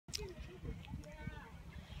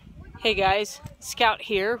Hey guys, Scout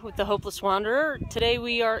here with the Hopeless Wanderer. Today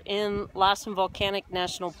we are in Lassen Volcanic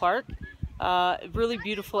National Park. Really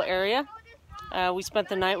beautiful area. We spent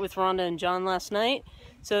the night with Rhonda and John last night,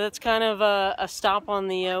 so that's kind of a stop on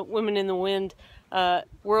the Women in the Wind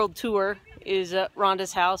world tour is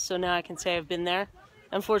Rhonda's house, so now I can say I've been there.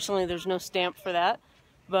 Unfortunately there's no stamp for that,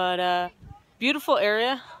 but beautiful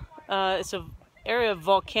area. It's an area of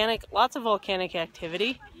volcanic, lots of volcanic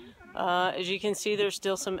activity. As you can see, there's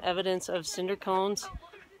still some evidence of cinder cones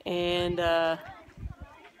and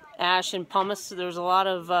ash and pumice. There's a lot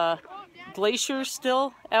of glaciers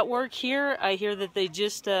still at work here. I hear that they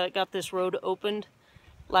just got this road opened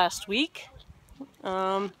last week.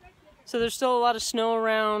 So there's still a lot of snow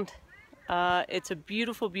around. It's a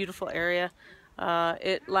beautiful, beautiful area.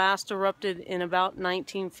 It last erupted in about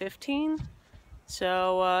 1915.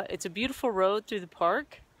 So it's a beautiful road through the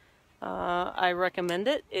park. I recommend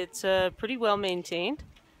it. It's pretty well maintained,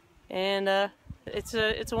 and it's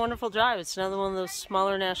a wonderful drive. It's another one of those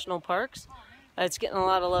smaller national parks. It's getting a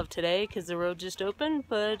lot of love today because the road just opened,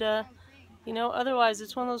 but you know, otherwise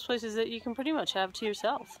it's one of those places that you can pretty much have to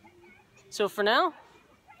yourself. So for now,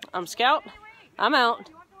 I'm Scout. I'm out.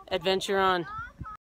 Adventure on.